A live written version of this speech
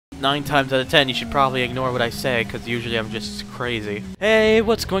9 times out of 10 you should probably ignore what I say, because usually I'm just crazy. Hey,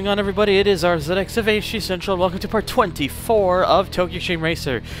 what's going on, everybody? It is RZX of HC Central. Welcome to part 24 of Tokyo Xtreme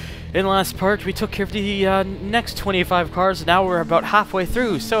Racer. In the last part, we took care of the next 25 cars. Now we're about halfway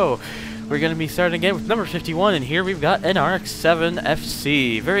through, so we're going to be starting again with number 51, and here we've got an RX-7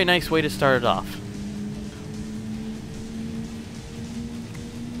 FC. Very nice way to start it off.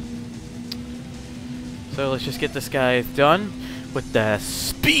 So let's just get this guy done with the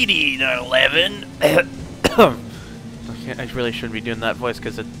Speedy 911. I really shouldn't be doing that voice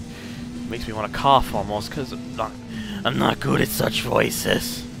because it makes me want to cough almost, because I'm not good at such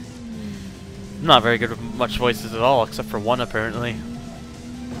voices. I'm not very good at much voices at all, except for one apparently.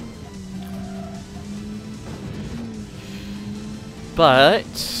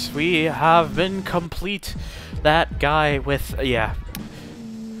 But we have been complete that guy with, yeah.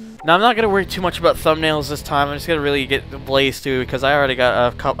 Now, I'm not going to worry too much about thumbnails this time. I'm just going to really get the Blaze to, because I already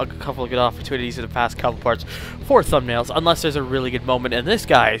got a couple of good opportunities in the past couple parts for thumbnails, unless there's a really good moment, and this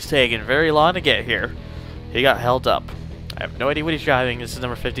guy is taking very long to get here. He got held up. I have no idea what he's driving. This is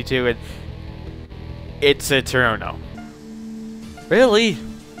number 52, and it's a Toronto. Really?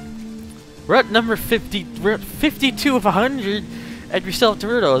 We're at number 50. We're at 52 of 100, and we still have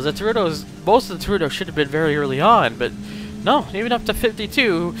Torontos. The Torontos, most of the Torontos should have been very early on, but no, even up to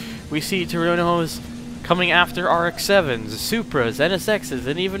 52, we see Torontos coming after RX-7s, Supras, NSXs,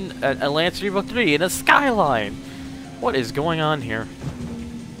 and even a Lancer Evo 3 and a Skyline. What is going on here?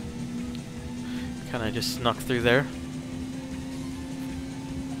 Kind of just snuck through there.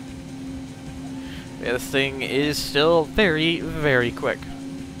 Yeah, this thing is still very, very quick.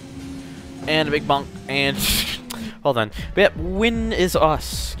 And a big bonk, and hold on. But win is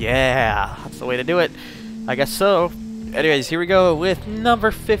us. Yeah, that's the way to do it. I guess so. Anyways, here we go with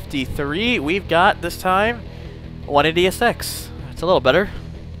number 53. We've got, this time, 180SX. It's a little better.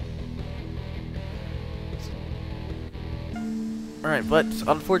 Alright, but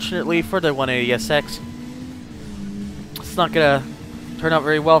unfortunately for the 180SX, it's not gonna turn out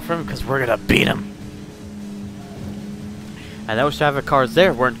very well for him, because we're gonna beat him. And those type of cars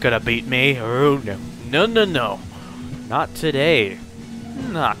there weren't gonna beat me. Oh no. No, no, no. Not today.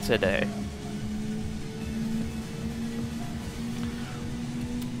 Not today.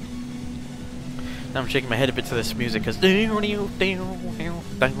 Now I'm shaking my head a bit to this music because it's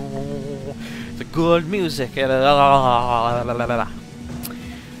a good music. Let's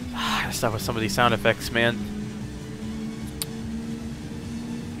start with some of these sound effects, man.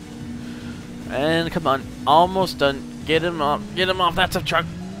 And come on, almost done. Get him off. Get him off. That's a truck.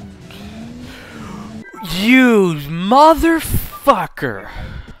 You motherfucker!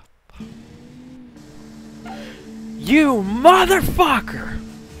 You motherfucker!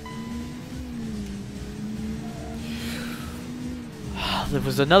 There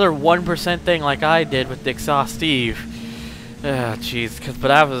was another 1% thing like I did with the exhaust Steve. Ah, jeez. But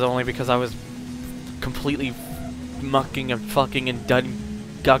that was only because I was completely mucking and fucking and done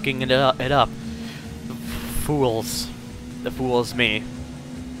gucking it up. The fools. The fool's me.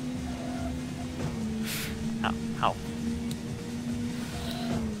 Ow. Ow.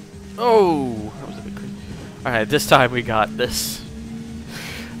 Oh! That was a bit crazy. Alright, this time we got this.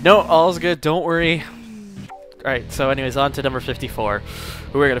 No, all's good. Don't worry. Alright, so anyways, on to number 54.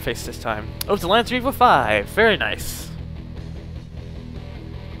 Who we're going to face this time. Oh, it's a Lancer Evo 5. Very nice.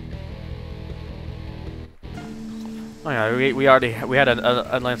 Oh yeah, we had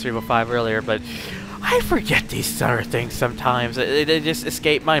a Lancer Evo 5 earlier, but I forget these sort of things sometimes. It just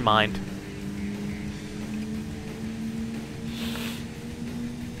escaped my mind.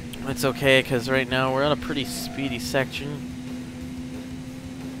 It's okay, because right now we're on a pretty speedy section.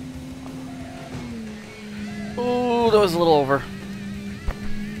 Oh, that was a little over.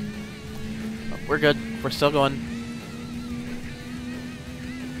 Oh, we're good. We're still going.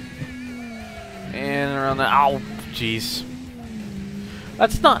 And around the... Ow! Jeez.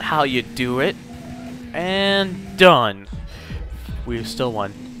 That's not how you do it. And done. We still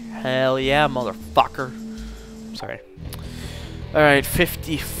won. Hell yeah, motherfucker. Sorry. Alright,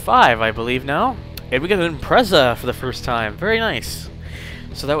 55, I believe now. And we got an Impreza for the first time. Very nice.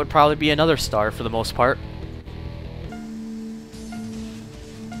 So that would probably be another star for the most part.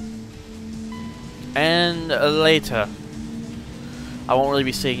 And later. I won't really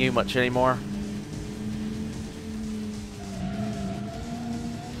be seeing you much anymore.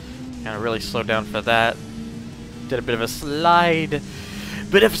 Kind of really slowed down for that. Did a bit of a slide.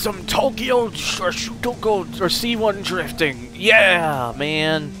 Bit of some Tokyo or Shutoko or C1 drifting. Yeah,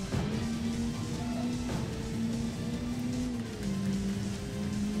 man.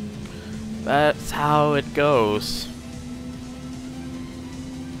 That's how it goes.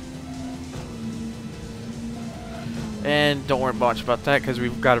 And don't worry much about that because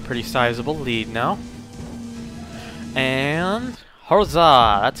we've got a pretty sizable lead now. And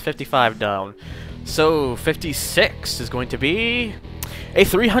huzzah! That's 55 down. So 56 is going to be a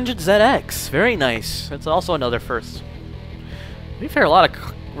 300ZX. Very nice. That's also another first. To be fair, a lot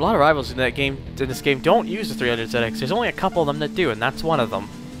of rivals in this game don't use the 300ZX. There's only a couple of them that do, and that's one of them.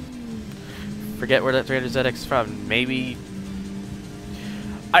 Forget where that 300ZX is from. Maybe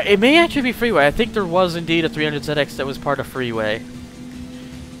it may actually be Freeway. I think there was indeed a 300ZX that was part of Freeway.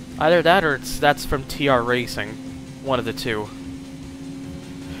 Either that or that's from TR Racing. One of the two.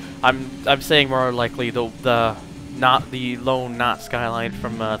 I'm saying more likely the lone not Skyline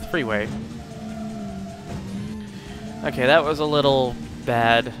from Freeway. Okay, that was a little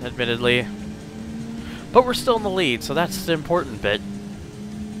bad, admittedly. But we're still in the lead, so that's the important bit.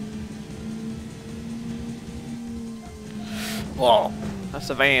 Whoa, that's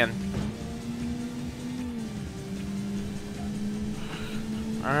a van.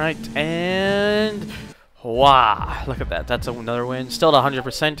 Alright, and wow, look at that. That's another win. Still at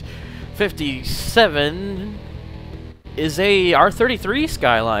 100%. 57 is a R33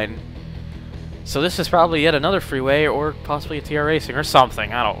 Skyline. So this is probably yet another Freeway or possibly a TR Racing or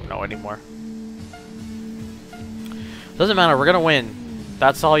something. I don't know anymore. Doesn't matter. We're going to win.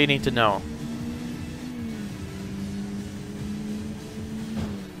 That's all you need to know.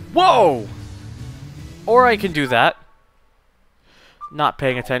 Whoa! Or I can do that. Not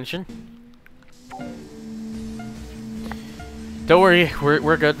paying attention. Don't worry,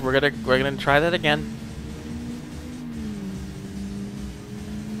 we're good. We're gonna try that again.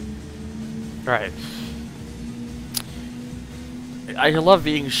 Right. I love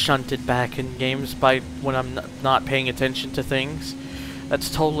being shunted back in games when I'm not paying attention to things. That's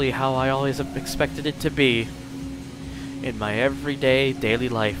totally how I always expected it to be in my everyday daily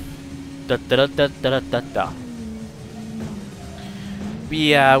life. Da da da da da da da.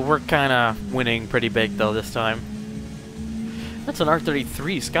 Yeah, we're kind of winning pretty big though this time. That's an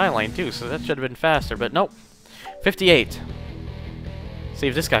R33 Skyline too, so that should have been faster, but nope. 58. See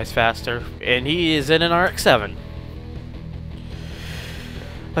if this guy's faster, and he is in an RX-7.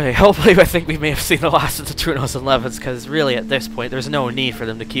 Okay, hopefully I think we may have seen the last of the Trunos 11s, because really at this point there's no need for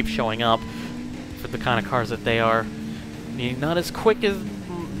them to keep showing up for the kind of cars that they are. I mean, not as quick as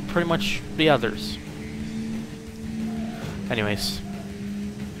pretty much the others. Anyways.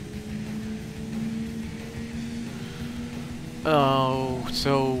 Oh,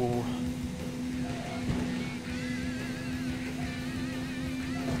 so...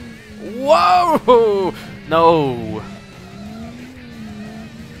 Whoa! No!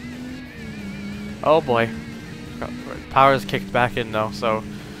 Oh boy. Power's kicked back in though, so...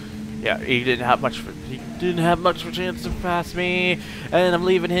 Yeah, he didn't have much of a chance to pass me, and I'm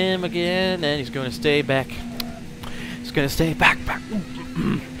leaving him again, and he's gonna stay back. He's gonna stay back.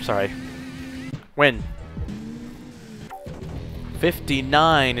 Sorry. Win.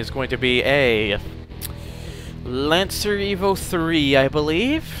 59 is going to be a Lancer Evo 3, I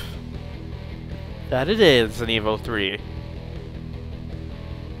believe. That it is an Evo 3.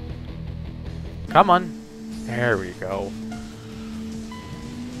 Come on. There we go.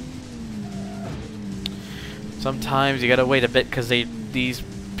 Sometimes you gotta wait a bit because these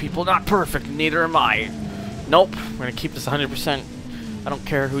people not perfect, neither am I. Nope, we're gonna keep this 100%. I don't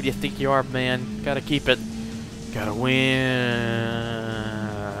care who you think you are, man. Gotta keep it. Gotta win.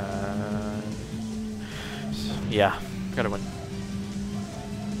 Yeah, gotta win.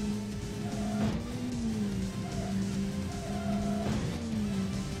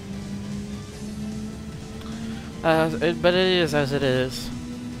 But it is as it is.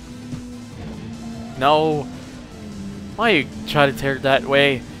 No. Why you try to tear it that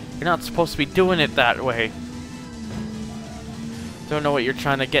way? You're not supposed to be doing it that way. Don't know what you're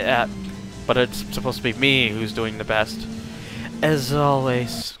trying to get at, but it's supposed to be me who's doing the best. As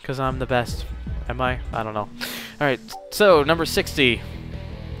always, because I'm the best. Am I? I don't know. Alright, so number 60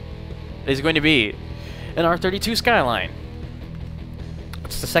 is going to be an R32 Skyline.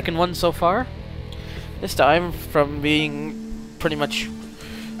 It's the second one so far. This time, from being pretty much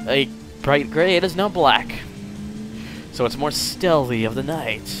a bright gray, it is now black. So it's more stealthy of the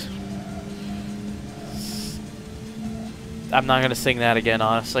night. I'm not gonna sing that again,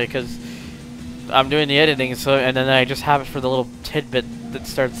 honestly, because I'm doing the editing, so and then I just have it for the little tidbit that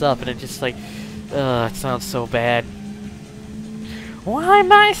starts up, and it just like, it sounds so bad. Why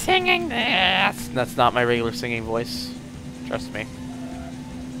am I singing this? That's not my regular singing voice. Trust me.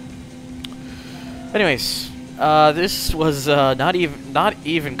 Anyways, this was not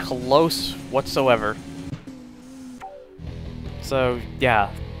even close whatsoever. So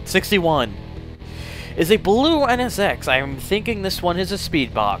yeah, 61 is a blue NSX. I'm thinking this one is a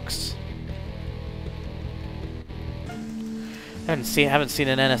speed box. Haven't seen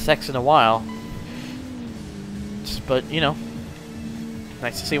an NSX in a while. But, you know,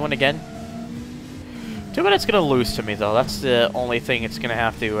 nice to see one again. Too bad it's gonna lose to me, though. That's the only thing it's gonna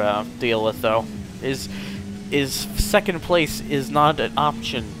have to deal with, though. Is second place is not an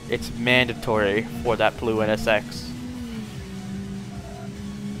option. It's mandatory for that blue NSX.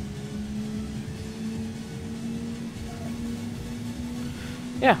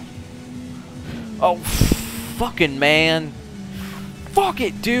 Yeah. Oh, fucking man. Fuck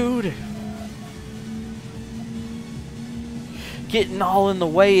it, dude. Getting all in the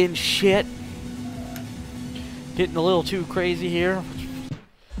way and shit. Getting a little too crazy here.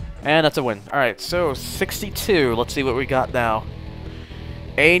 And that's a win. Alright, so 62. Let's see what we got now.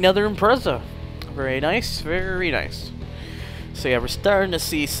 Another Impreza. Very nice, very nice. So yeah, we're starting to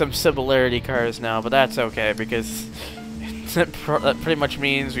see some similarity cars now, but that's okay because that pretty much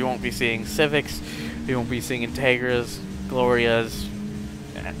means we won't be seeing Civics, we won't be seeing Integras, Glorias,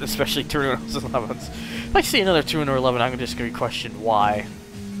 especially Turinos 11s. If I see another Turinor 11, I'm just going to question why.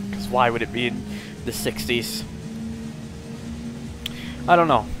 Because why would it be in the 60s? I don't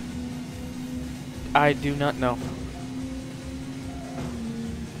know. I do not know.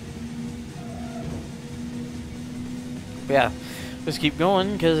 But yeah, just keep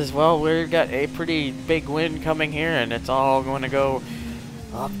going because, well, we've got a pretty big win coming here and it's all going to go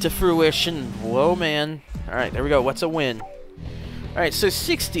up to fruition. Whoa, man. Alright, there we go. What's a win? Alright, so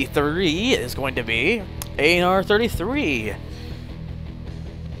 63 is going to be AR33.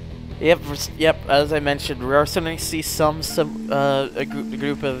 Yep, as I mentioned, we are starting to see a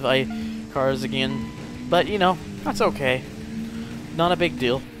group of cars again. But, you know, that's okay. Not a big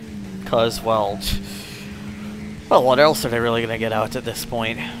deal. Because, well, what else are they really going to get out at this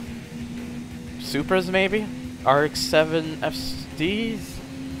point? Supras, maybe? RX-7 FDs?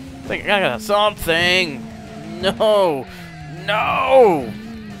 I think I got something! No! No!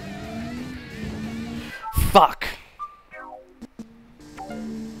 Fuck!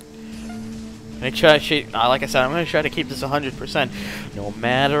 Like I said, I'm going to try to keep this 100%, no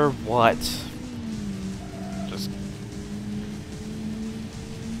matter what. Just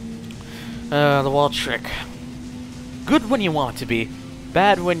the wall trick. Good when you want it to be,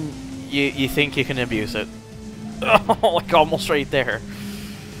 bad when you think you can abuse it. Oh, like almost right there.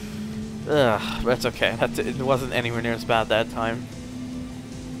 Ugh, that's okay. It wasn't anywhere near as bad that time.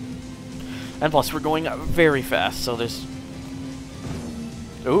 And plus, we're going very fast, so there's.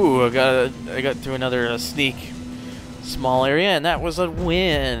 Ooh, I got through another sneak small area, and that was a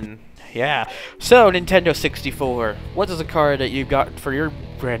win. Yeah. So, Nintendo 64. What is a card that you got for your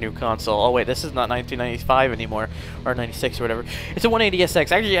brand new console? Oh wait, this is not 1995 anymore, or 96 or whatever. It's a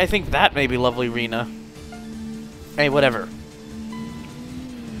 180SX. Actually, I think that may be Lovely Rena. Hey, whatever.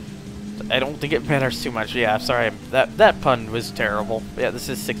 I don't think it matters too much. Yeah, sorry. That pun was terrible. Yeah, this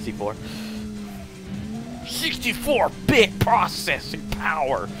is 64. 64-bit processing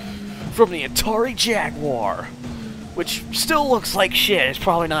power from the Atari Jaguar, which still looks like shit. It's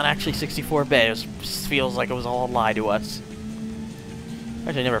probably not actually 64-bit. It just feels like it was all a lie to us.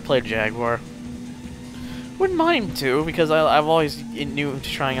 Actually, I never played Jaguar. Wouldn't mind to, because I've always new to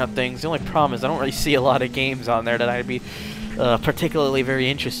trying out things. The only problem is I don't really see a lot of games on there that I'd be particularly very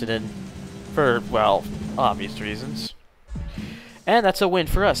interested in, for, well, obvious reasons. And that's a win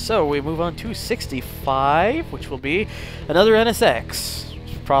for us. So we move on to 65, which will be another NSX.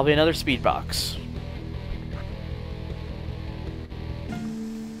 Probably another speed box.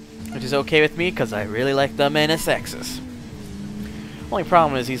 Which is okay with me, because I really like them NSXs. Only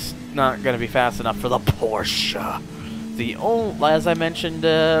problem is he's not going to be fast enough for the Porsche. As I mentioned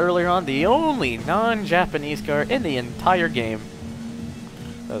earlier on, the only non-Japanese car in the entire game.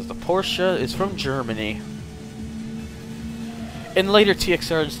 As the Porsche is from Germany. In later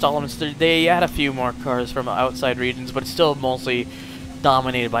TXR installments, they add a few more cars from outside regions, but it's still mostly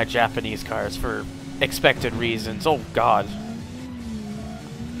dominated by Japanese cars for expected reasons. Oh god.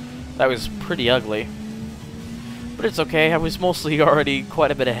 That was pretty ugly. But it's okay, I was mostly already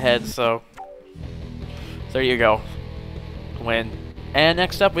quite a bit ahead, so there you go. Win. And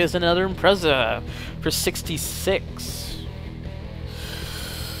next up is another Impreza for 66.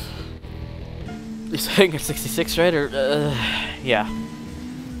 You're saying it's 66, right? Or, yeah.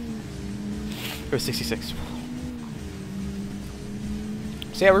 Or 66.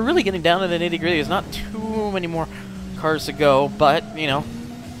 So yeah, we're really getting down to the nitty-gritty. There's not too many more cars to go, but, you know,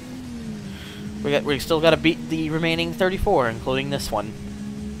 we still got to beat the remaining 34, including this one.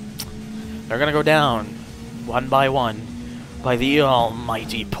 They're going to go down one by one. by the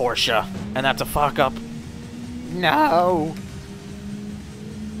almighty Porsche. And that's a fuck up. No!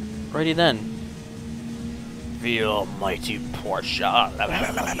 Righty then. The almighty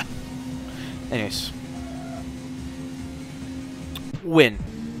Porsche. Anyways. Win.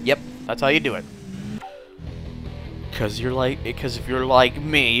 Yep, that's how you do it. Because if you're like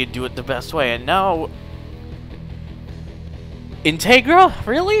me, you do it the best way. And now... Integra?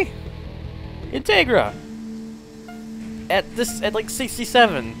 Really? Integra! At like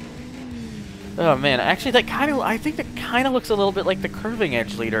 67. Oh man, actually I think that kind of looks a little bit like the curving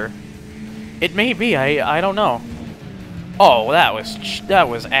edge leader. It may be, I don't know. Oh, that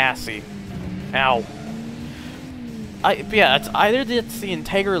was assy. Ow. Yeah, it's either it's the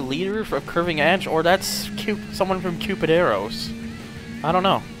Integra leader of curving edge, or that's someone from Cupid Arrows. I don't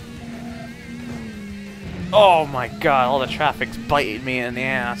know. Oh my god, all the traffic's biting me in the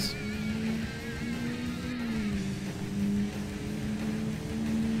ass.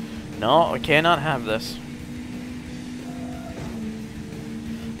 No, we cannot have this.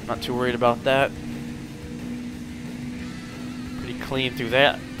 Not too worried about that. Pretty clean through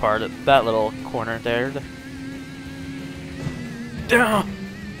that part of that little corner there.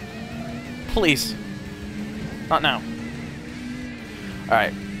 Please. Not now.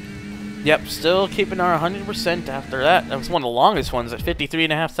 Alright. Yep, still keeping our 100% after that. That was one of the longest ones at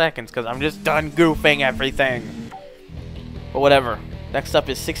 53.5 seconds because I'm just done goofing everything. But whatever. Next up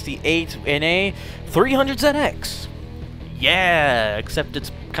is 68 NA 300ZX. Yeah, except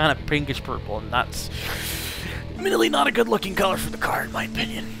it's kind of pinkish purple, and that's admittedly not a good looking color for the car in my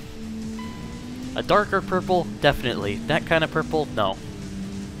opinion. A darker purple, definitely. That kind of purple, no.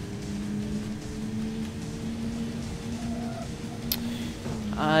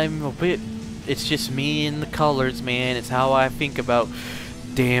 I'm a bit... It's just me and the colors, man. It's how I think about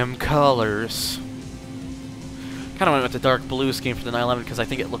damn colors. Kind of went with the dark blue scheme for the 911 because I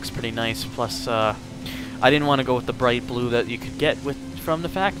think it looks pretty nice. Plus, I didn't want to go with the bright blue that you could get from the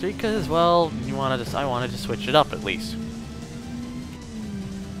factory because, well, I wanted to switch it up at least.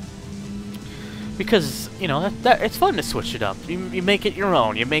 Because, you know, it's fun to switch it up. You make it your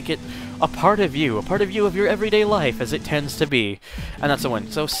own. You make it a part of you of your everyday life, as it tends to be. And that's a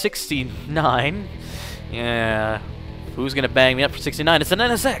win. So 69. Yeah. Who's gonna bang me up for 69? It's an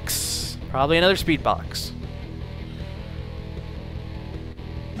NSX. Probably another speed box.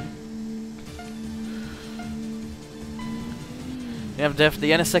 Yeah, the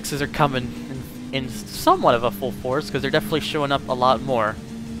NSXs are coming in somewhat of a full force because they're definitely showing up a lot more.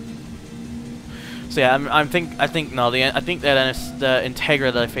 So yeah, I think that the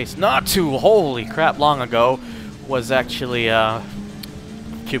Integra that I faced not too holy crap long ago was actually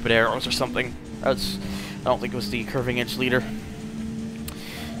Cupid Arrows or something. I don't think it was the curving edge leader.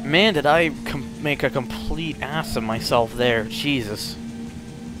 Man, did I make a complete ass of myself there, Jesus.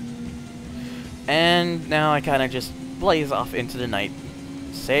 And now I kind of just blaze off into the night,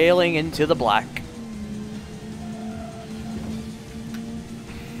 sailing into the black.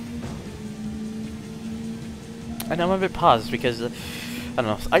 And I'm a bit paused because, I don't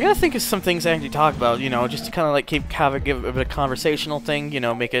know, I gotta think of some things I actually talk about, you know, just to kind of like give a bit of conversational thing, you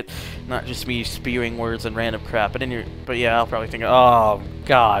know, make it not just me spewing words and random crap. But yeah, I'll probably think, oh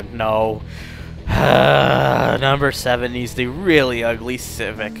god, no. Number 70's the really ugly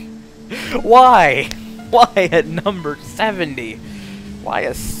Civic. Why? Why at number 70? Why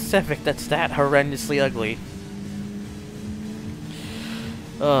a Civic that's that horrendously ugly?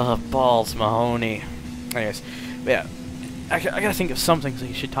 Ugh, balls, Mahoney. Anyways. Yeah, I gotta think of some things that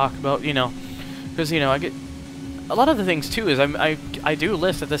you should talk about, you know, because, you know, I get a lot of the things too is I do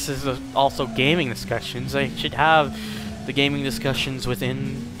list that this is also gaming discussions. I should have the gaming discussions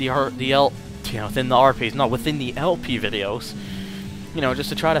within within the RPs, not within the LP videos, you know, just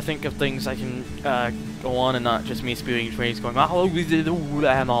to try to think of things I can go on and not just me spewing phrase going oh we did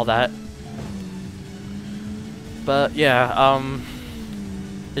and all that. But yeah,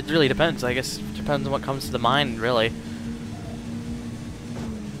 it really depends, I guess. Depends on what comes to the mind, really.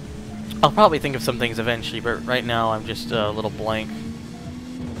 I'll probably think of some things eventually, but right now I'm just a little blank.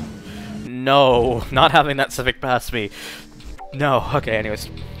 No, not having that Civic pass me. No, okay, anyways.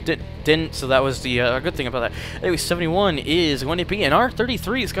 Didn't, so that was the good thing about that. Anyway, 71 is going to be an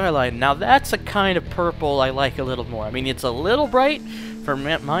R33 Skyline. Now that's a kind of purple I like a little more. I mean, it's a little bright for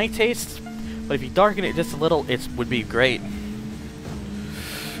my tastes, but if you darken it just a little, it would be great.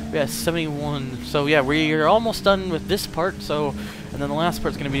 Yeah, 71. So yeah, we're almost done with this part. So, and then the last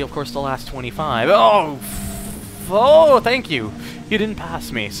part's going to be, of course, the last 25. Oh, thank you. You didn't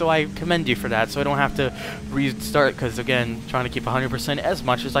pass me, so I commend you for that. So I don't have to restart because, again, trying to keep 100% as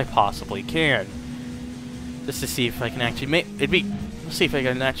much as I possibly can. just to see if I can actually make it'd be. Let's see if I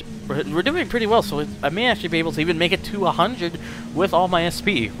can actually. We're doing pretty well, so I may actually be able to even make it to 100 with all my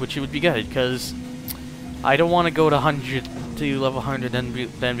SP, which would be good because I don't want to go to 100 to level 100,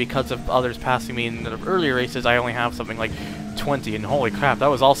 then because of others passing me in the earlier races, I only have something like 20. And holy crap, that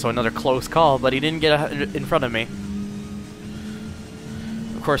was also another close call, but he didn't get in front of me.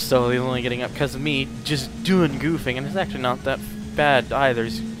 Of course, though, he's only getting up because of me just doing goofing, and it's actually not that bad either.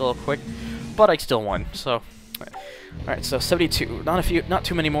 He's a little quick, but I still won. So, all right, so 72. Not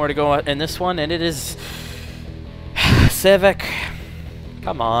too many more to go in this one, and it is Civic.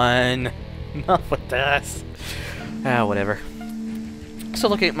 Come on, enough with this. Whatever. So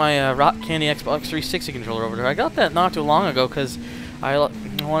looking at my Rock Candy Xbox 360 controller over there, I got that not too long ago because I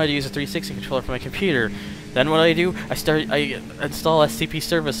wanted to use a 360 controller for my computer. Then what I do, I install SCP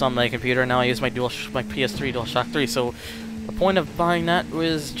service on my computer, and now I use my PS3 DualShock 3. So the point of buying that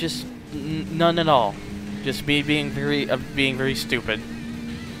was just none at all. Just me being very stupid.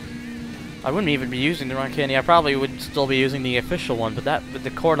 I wouldn't even be using the Rock Candy. I probably would still be using the official one, but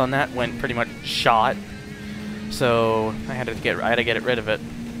the cord on that went pretty much shot. So I had to get rid of it.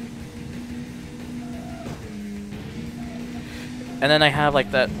 And then I have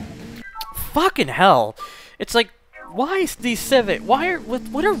like that. Fucking hell! It's like, why is these Civic? What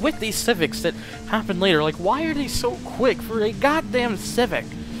are with these Civics that happen later? Like, why are they so quick for a goddamn Civic?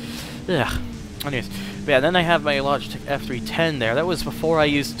 Ugh. Anyways, but yeah. Then I have my Logitech F310 there. That was before I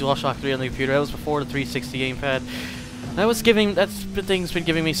used DualShock 3 on the computer. That was before the 360 gamepad. That's the thing's been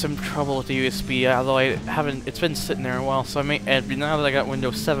giving me some trouble with the USB, although I haven't, it's been sitting there a while, so and now that I got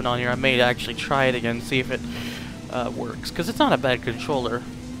Windows 7 on here, I may actually try it again, see if it works, because it's not a bad controller,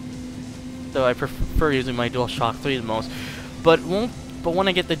 though I prefer using my DualShock 3 the most, but when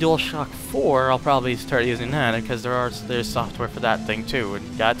I get the DualShock 4, I'll probably start using that, because there's software for that thing too, and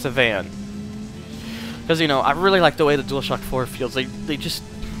that's a van. Because, you know, I really like the way the DualShock 4 feels, because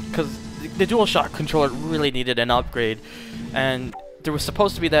the DualShock controller really needed an upgrade, and there was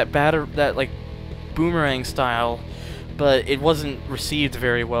supposed to be that like boomerang style, but it wasn't received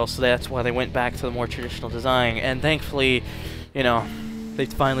very well, so that's why they went back to the more traditional design. And thankfully, you know, they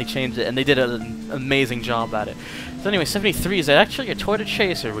finally changed it, and they did an amazing job at it. So anyway, 73 is actually a Toyota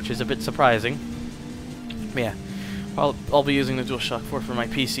Chaser, which is a bit surprising. But yeah, I'll be using the DualShock 4 for my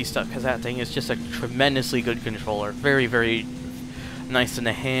PC stuff, because that thing is just a tremendously good controller. Very, very nice in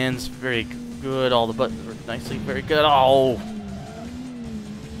the hands, very good. All the buttons were nicely, very good. Oh,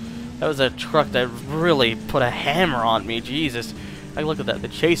 that was a truck that really put a hammer on me. Jesus, I look at that. The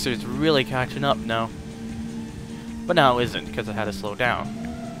Chaser's really catching up now, but now it isn't because it had to slow down.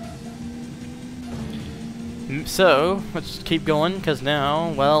 So let's keep going, because now,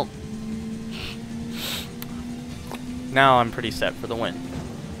 well, now I'm pretty set for the win,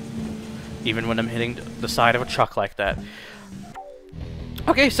 even when I'm hitting the side of a truck like that.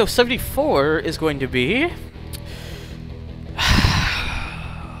 Okay, so 74 is going to be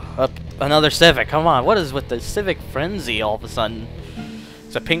another Civic. Come on, what is with the Civic frenzy all of a sudden?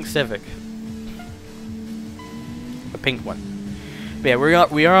 It's a pink Civic, a pink one. But yeah,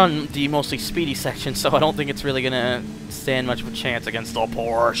 we are on the mostly speedy section, so I don't think it's really gonna stand much of a chance against the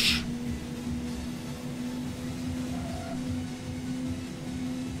Porsche.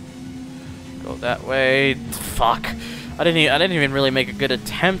 Go that way. Fuck. I didn't even really make a good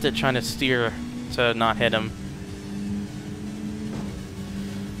attempt at trying to steer to not hit him.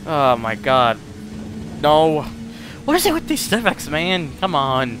 Oh my god. No. What is it with these Civics, man? Come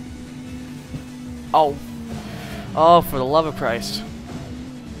on. Oh. Oh, for the love of Christ.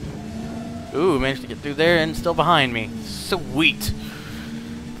 Ooh, managed to get through there and still behind me. Sweet.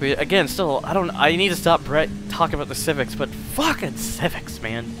 But again, still, I need to stop talking about the Civics, but fucking Civics,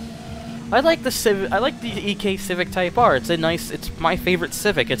 man. I like the EK Civic Type R. It's my favorite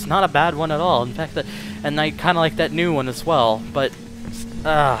Civic. It's not a bad one at all. In fact, and I kind of like that new one as well. But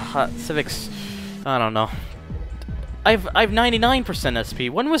Civics, I don't know. I've 99%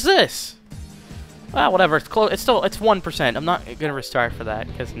 SP. When was this? Ah, whatever. It's close. It's 1%. I'm not gonna restart for that,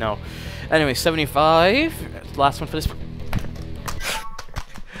 because no. Anyway, 75. Last one for this.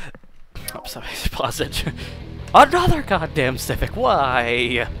 Oh, sorry. Pause it. Another goddamn Civic.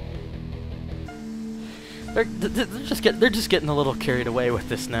 Why? They're just getting a little carried away with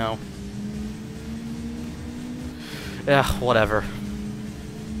this now. Yeah, whatever.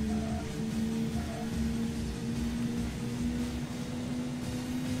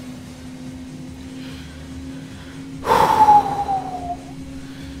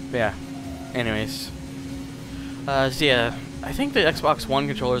 Yeah. Anyways. So yeah, I think the Xbox One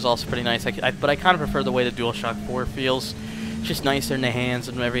controller is also pretty nice. But I kind of prefer the way the DualShock 4 feels. It's just nicer in the hands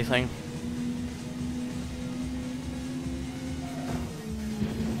and everything.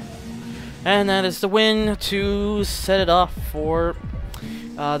 And that is the win to set it off for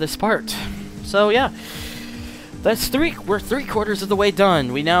this part. So yeah, we're 3/4 of the way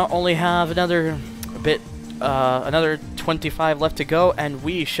done. We now only have another another 25 left to go, and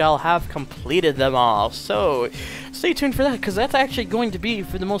we shall have completed them all. So stay tuned for that, because that's actually going to be,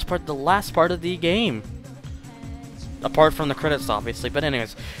 for the most part, the last part of the game. Apart from the credits, obviously. But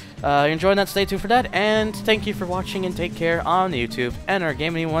anyways, enjoying that, stay tuned for that, and thank you for watching, and take care on YouTube and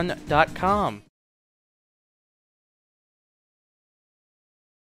ourgaming1.com.